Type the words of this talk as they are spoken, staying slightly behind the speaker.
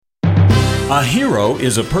A hero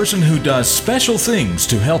is a person who does special things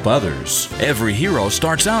to help others. Every hero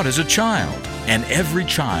starts out as a child, and every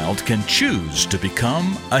child can choose to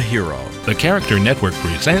become a hero. The Character Network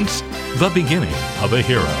presents The Beginning of a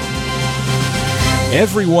Hero.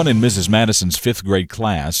 Everyone in Mrs. Madison's fifth grade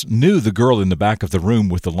class knew the girl in the back of the room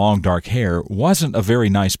with the long dark hair wasn't a very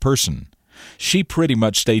nice person. She pretty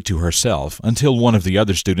much stayed to herself until one of the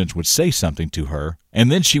other students would say something to her,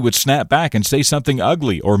 and then she would snap back and say something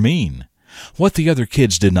ugly or mean. What the other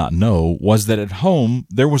kids did not know was that at home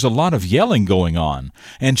there was a lot of yelling going on,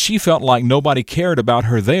 and she felt like nobody cared about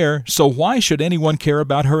her there, so why should anyone care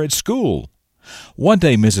about her at school? One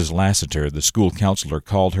day Mrs. Lassiter, the school counselor,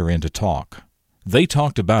 called her in to talk. They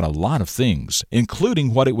talked about a lot of things,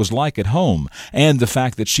 including what it was like at home and the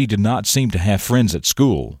fact that she did not seem to have friends at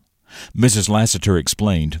school. Mrs. Lassiter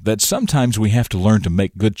explained that sometimes we have to learn to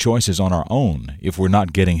make good choices on our own if we're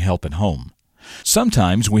not getting help at home.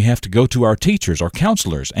 Sometimes we have to go to our teachers or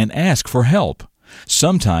counselors and ask for help.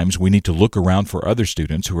 Sometimes we need to look around for other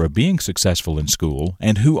students who are being successful in school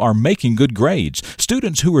and who are making good grades,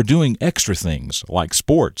 students who are doing extra things like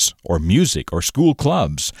sports or music or school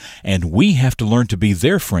clubs, and we have to learn to be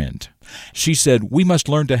their friend. She said we must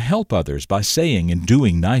learn to help others by saying and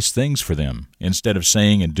doing nice things for them, instead of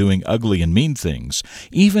saying and doing ugly and mean things,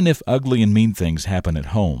 even if ugly and mean things happen at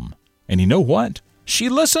home. And you know what? She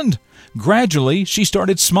listened. Gradually, she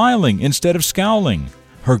started smiling instead of scowling.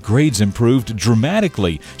 Her grades improved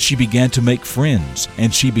dramatically. She began to make friends,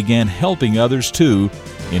 and she began helping others too,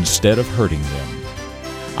 instead of hurting them.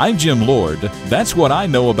 I'm Jim Lord. That's what I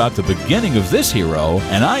know about the beginning of this hero,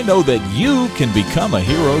 and I know that you can become a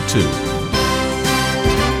hero too.